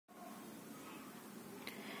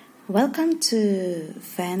Welcome to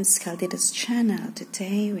Van's Calditas channel.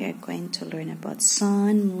 Today we are going to learn about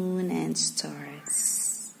sun, moon, and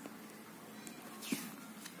stars.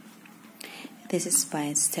 This is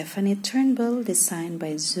by Stephanie Turnbull, designed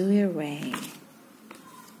by Zoe Ray.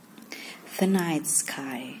 The night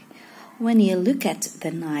sky. When you look at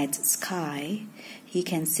the night sky, you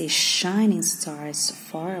can see shining stars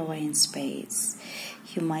far away in space.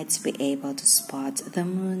 You might be able to spot the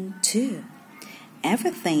moon too.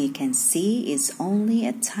 Everything you can see is only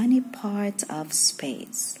a tiny part of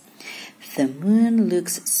space. The moon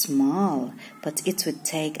looks small, but it would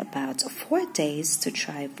take about 4 days to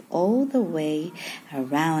drive all the way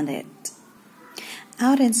around it.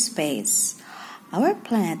 Out in space, our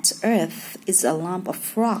planet Earth is a lump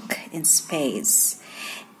of rock in space.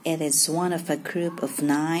 It is one of a group of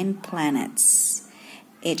 9 planets.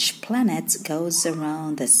 Each planet goes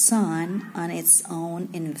around the sun on its own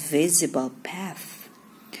invisible path.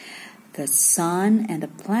 The sun and the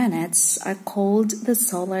planets are called the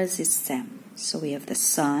solar system. So we have the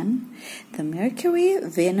sun, the Mercury,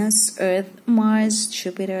 Venus, Earth, Mars,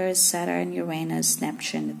 Jupiter, Saturn, Uranus,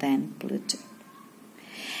 Neptune, then Pluto.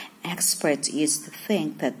 Experts used to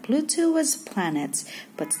think that Pluto was a planet,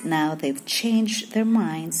 but now they've changed their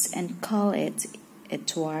minds and call it a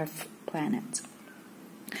dwarf planet.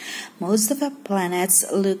 Most of the planets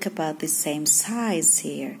look about the same size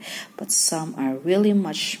here, but some are really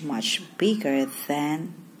much bigger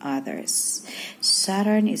than others.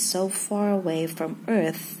 Saturn is so far away from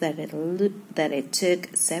Earth that it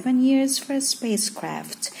took 7 years for a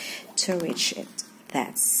spacecraft to reach it.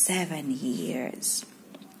 That's 7 years.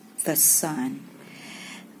 The sun.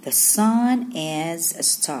 The sun is a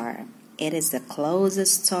star. It is the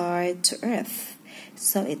closest star to Earth,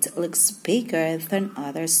 so it looks bigger than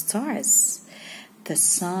other stars. The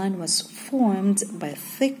sun was formed by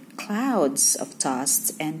thick clouds of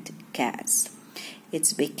dust and gas.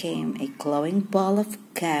 It became a glowing ball of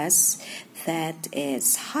gas that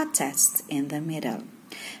is hottest in the middle.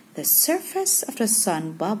 The surface of the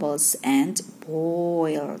sun bubbles and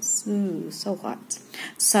boils. Ooh, so hot.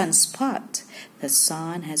 Sunspot. The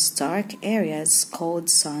sun has dark areas called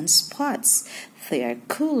sunspots. They are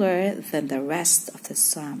cooler than the rest of the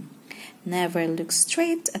sun. Never look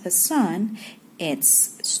straight at the sun.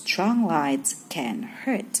 Its strong light can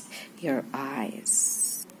hurt your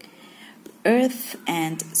eyes. Earth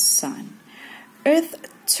and sun. Earth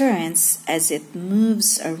turns as it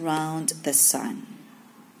moves around the sun.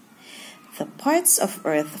 The parts of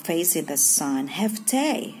Earth facing the sun have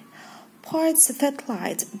day. Parts that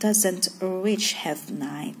light doesn't reach have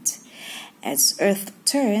night. As Earth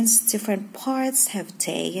turns, different parts have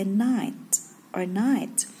day and night, or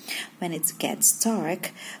night. When it gets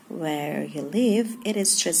dark where you live, it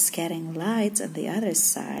is just getting light on the other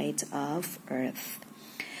side of Earth.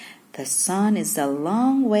 The sun is a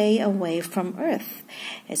long way away from Earth.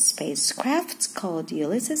 A spacecraft called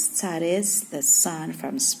Ulysses studies the sun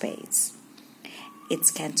from space. It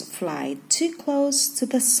can't fly too close to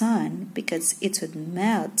the sun because it would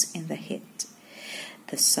melt in the heat.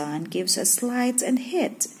 The sun gives us light and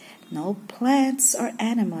heat. No plants or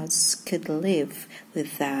animals could live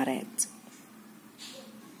without it.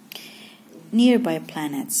 Nearby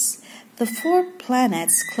planets. The 4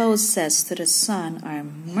 planets closest to the sun are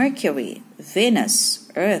Mercury, Venus,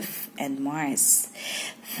 Earth, and Mars.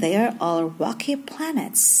 They are all rocky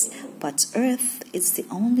planets, but Earth is the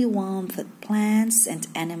only one that plants and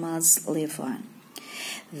animals live on.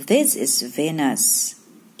 This is Venus.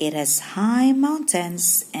 It has high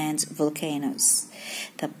mountains and volcanoes.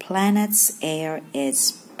 The planet's air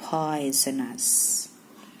is poisonous.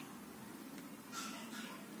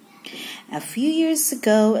 A few years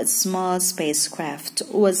ago, a small spacecraft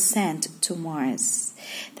was sent to Mars.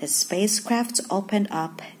 The spacecraft opened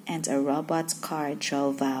up and a robot car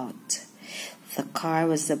drove out. The car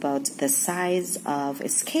was about the size of a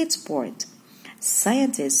skateboard.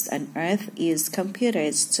 Scientists on Earth used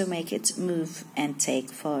computers to make it move and take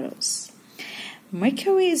photos.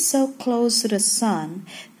 Mercury is so close to the sun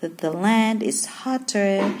that the land is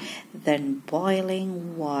hotter than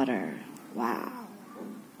boiling water. Wow.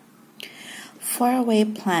 Faraway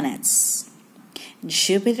planets.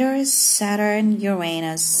 Jupiter, Saturn,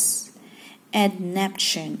 Uranus, and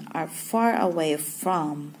Neptune are far away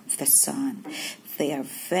from the sun. They are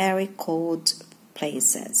very cold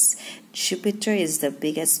places. Jupiter is the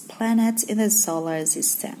biggest planet in the solar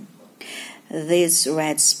system. This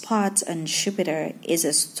red spot on Jupiter is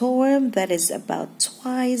a storm that is about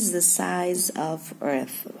twice the size of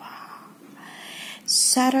Earth. Wow.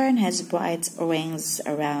 Saturn has bright rings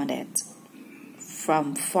around it.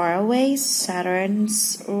 From far away,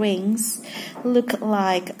 Saturn's rings look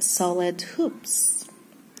like solid hoops.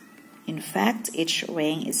 In fact, each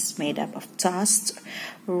ring is made up of dust,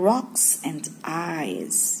 rocks, and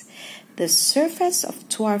ice. The surface of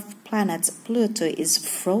dwarf planet Pluto is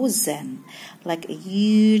frozen like a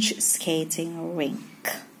huge skating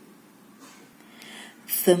rink.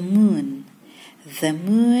 The Moon. The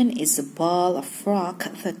Moon is a ball of rock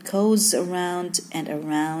that goes around and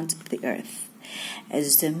around the Earth.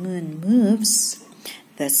 As the Moon moves,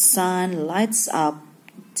 the Sun lights up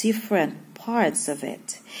different parts of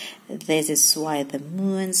it. This is why the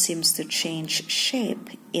Moon seems to change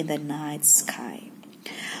shape in the night sky.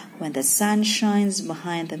 When the Sun shines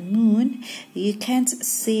behind the Moon, you can't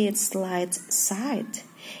see its light side.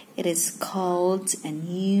 It is called a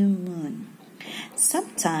new moon.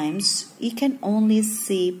 Sometimes you can only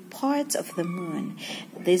see part of the moon.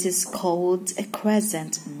 This is called a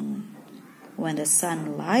crescent moon. When the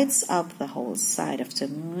Sun lights up the whole side of the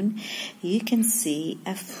moon, you can see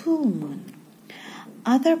a full moon.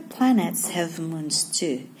 Other planets have moons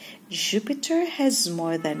too. Jupiter has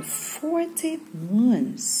more than 40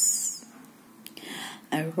 moons.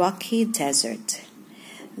 A rocky desert.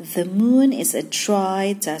 The moon is a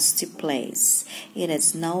dry, dusty place. It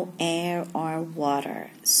has no air or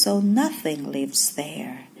water, so nothing lives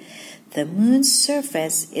there. The moon's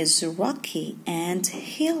surface is rocky and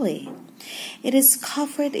hilly. It is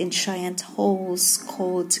covered in giant holes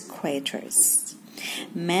called craters.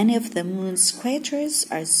 Many of the moon's craters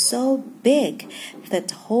are so big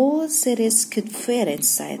that whole cities could fit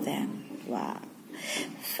inside them. Wow!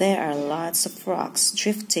 There are lots of rocks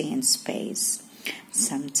drifting in space.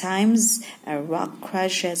 Sometimes a rock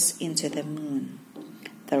crashes into the moon.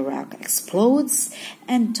 The rock explodes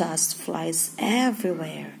and dust flies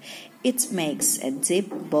everywhere. It makes a deep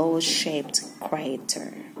bowl-shaped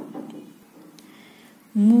crater.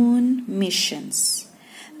 Moon missions.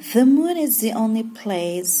 The moon is the only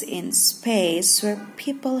place in space where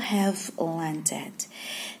people have landed.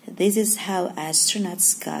 This is how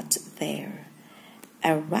astronauts got there.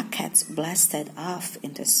 A rocket blasted off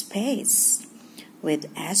into space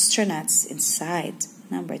with astronauts inside.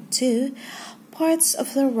 Number 2, parts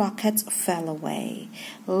of the rocket fell away,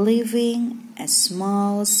 leaving a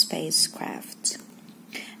small spacecraft.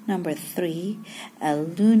 Number 3, a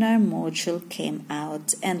lunar module came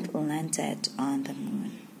out and landed on the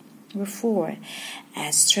moon. Number 4,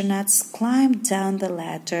 astronauts climbed down the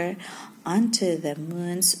ladder onto the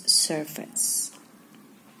moon's surface.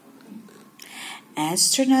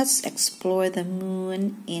 Astronauts explored the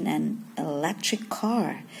moon in an electric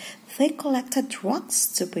car. They collected rocks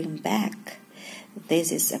to bring back.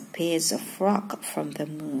 This is a piece of rock from the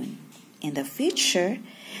moon. In the future,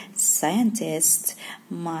 scientists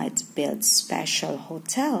might build special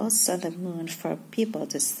hotels on the moon for people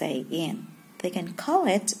to stay in. They can call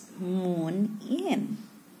it Moon Inn.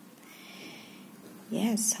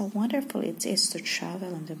 Yes, how wonderful it is to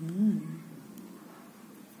travel on the moon.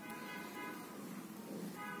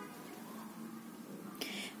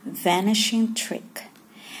 Vanishing Trick.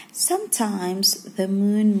 Sometimes the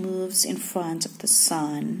moon moves in front of the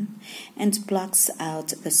sun and blocks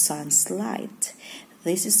out the sun's light.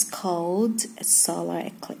 This is called a solar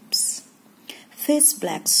eclipse. This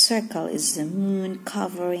black circle is the moon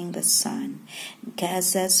covering the sun.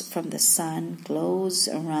 Gases from the sun glows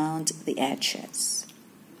around the edges.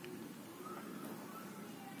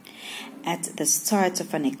 At the start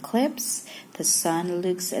of an eclipse, the sun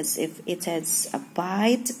looks as if it has a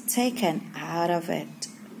bite taken out of it.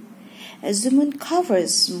 As the moon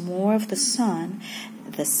covers more of the sun,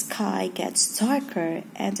 the sky gets darker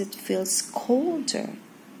and it feels colder.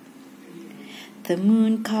 The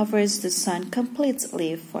moon covers the sun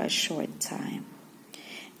completely for a short time.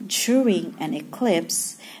 During an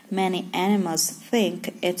eclipse, many animals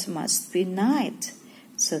think it must be night,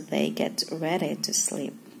 so they get ready to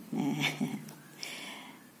sleep.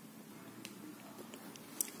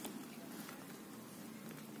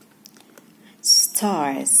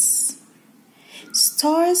 Stars.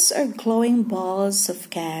 Stars are glowing balls of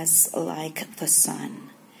gas like the sun.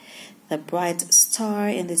 The bright star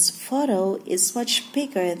in this photo is much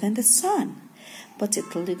bigger than the sun, but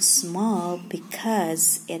it looks small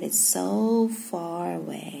because it is so far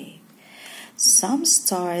away. Some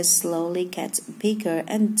stars slowly get bigger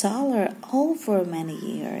and duller over many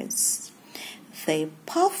years. They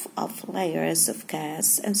puff off layers of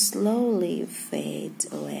gas and slowly fade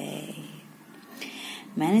away.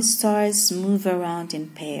 Many stars move around in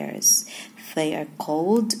pairs. They are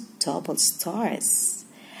called double stars.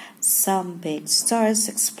 Some big stars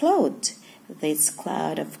explode. This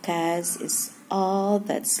cloud of gas is all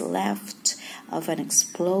that's left of an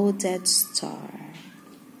exploded star.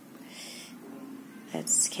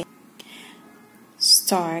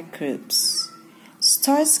 Star groups.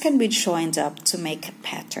 Stars can be joined up to make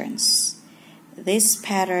patterns. This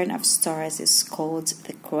pattern of stars is called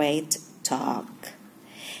the Great Dog.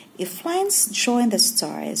 If lines join the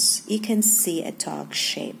stars, you can see a dog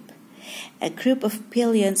shape. A group of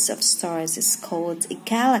billions of stars is called a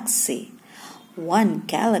galaxy. One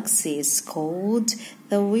galaxy is called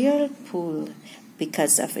the whirlpool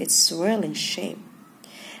because of its swirling shape.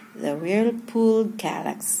 The whirlpool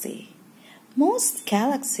galaxy. Most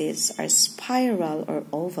galaxies are spiral or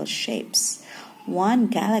oval shapes. One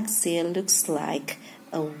galaxy looks like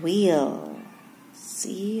a wheel.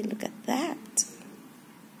 See, look at that.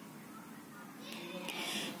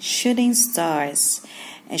 Shooting stars.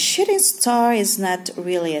 A shooting star is not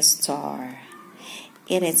really a star.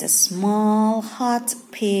 It is a small, hot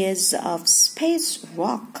piece of space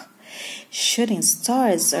rock. Shooting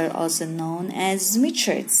stars are also known as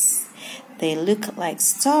meteors. They look like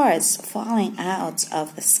stars falling out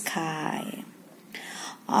of the sky.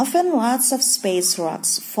 Often lots of space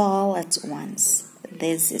rocks fall at once.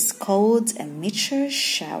 This is called a meteor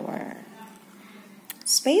shower.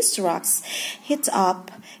 Space rocks heat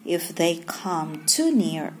up if they come too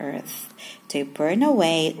near Earth. They burn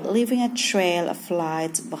away, leaving a trail of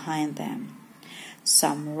light behind them.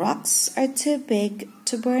 Some rocks are too big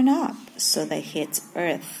to burn up, so they hit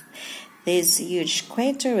Earth. This huge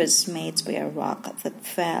crater was made by a rock that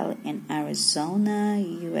fell in Arizona,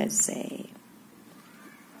 USA.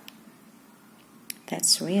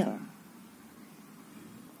 That's real.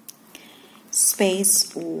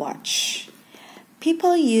 Space watch.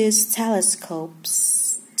 People use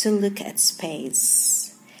telescopes to look at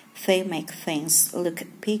space. They make things look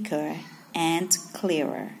bigger and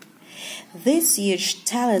clearer. This huge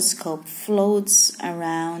telescope floats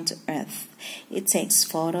around Earth. It takes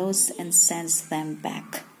photos and sends them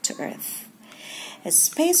back to Earth. A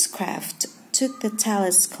spacecraft took the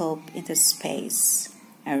telescope into space.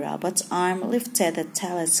 A robot arm lifted the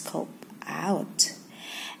telescope out.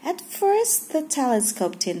 At first, the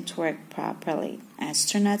telescope didn't work properly.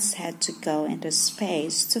 Astronauts had to go into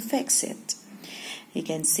space to fix it. You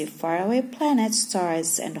can see faraway planets,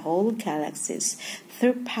 stars, and whole galaxies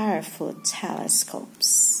through powerful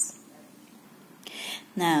telescopes.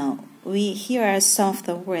 Now, here are some of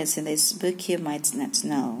the words in this book you might not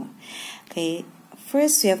know. Okay,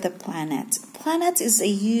 first we have the planet. Planet is a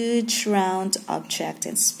huge round object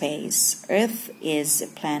in space. Earth is a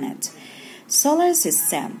planet. Solar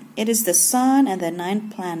system. It is the sun and the 9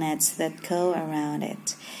 planets that go around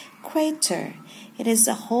it. Crater. It is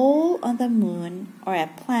a hole on the moon or a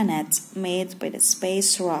planet made by the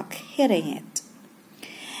space rock hitting it.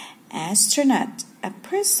 Astronaut. A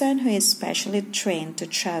person who is specially trained to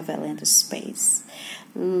travel into space.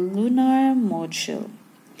 Lunar module.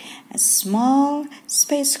 A small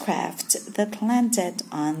spacecraft that landed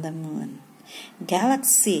on the moon.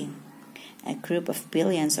 Galaxy. A group of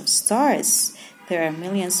billions of stars. There are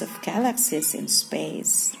millions of galaxies in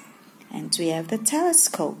space. And we have the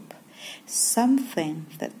telescope, something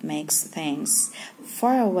that makes things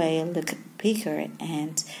far away look bigger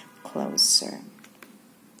and closer.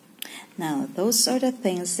 Now, those are the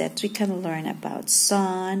things that we can learn about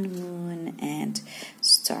sun, moon, and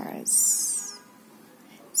stars.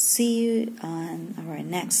 See you on our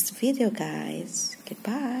next video, guys.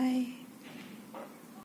 Goodbye.